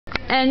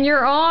and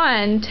you're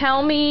on.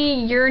 Tell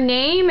me your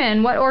name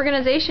and what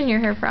organization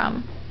you're here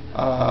from.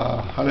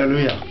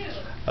 Hallelujah.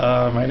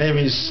 My name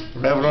is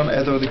Reverend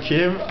Edward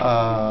Kim.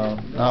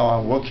 Now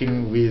I'm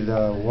working with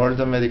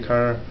World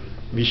Medical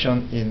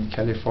Mission in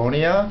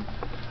California.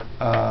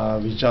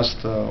 We just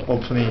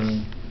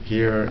opening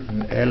here in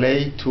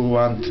LA,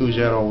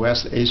 2120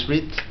 West A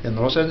Street in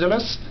Los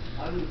Angeles.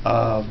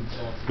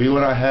 We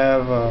want to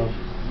have a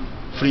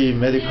free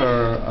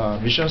medical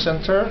mission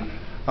center.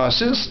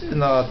 Since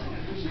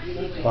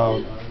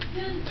about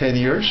 10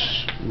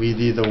 years, we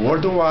did a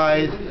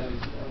worldwide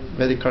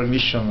medical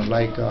mission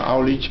like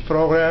outreach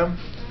program.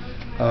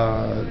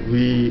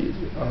 We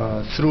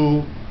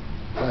through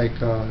like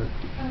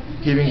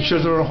giving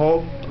children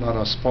hope, a lot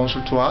of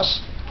sponsor to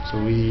us.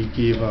 So we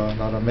give a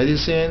lot of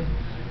medicine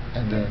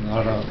and then a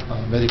lot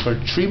of medical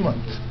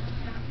treatment.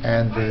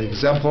 And the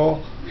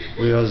example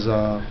was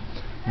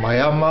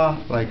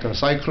Myanmar, like a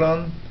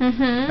cyclone,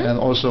 and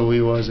also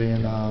we was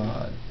in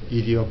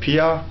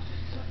Ethiopia,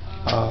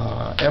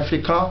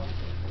 Africa,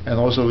 and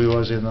also we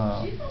was in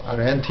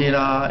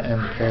Argentina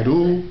and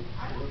Peru,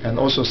 and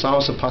also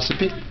South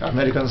Pacific,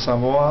 American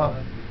Samoa,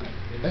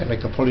 and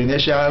like a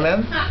Polynesia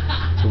Island.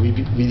 So we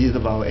did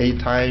about 8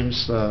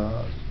 times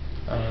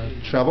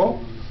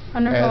travel.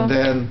 Wonderful. And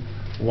then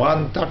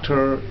one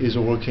doctor is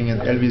working in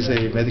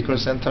Elvisay Medical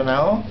Center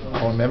now,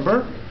 our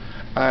member.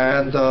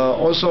 And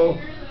also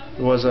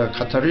there was a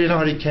Katrina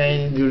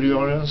hurricane in New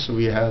Orleans.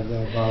 We had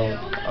about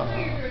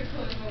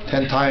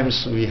 10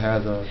 times we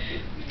had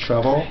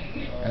travel,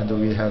 and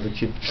we had to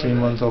keep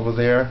treatment over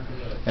there.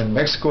 And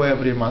Mexico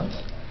every month.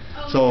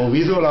 So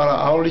we do a lot of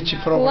outreach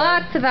programs.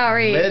 Lots of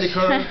outreach.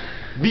 Medical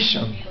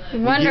mission.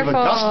 Wonderful. We give a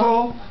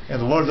gospel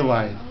and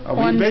worldwide.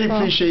 We very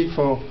appreciate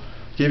for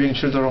giving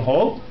children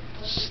hope.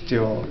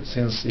 Still,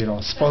 since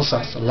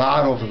sponsors a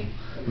lot of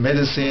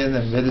medicine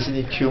and medicine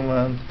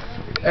equipment,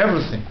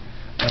 everything.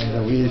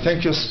 And we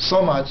thank you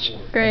so much.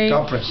 Great.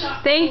 God bless.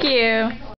 Thank you.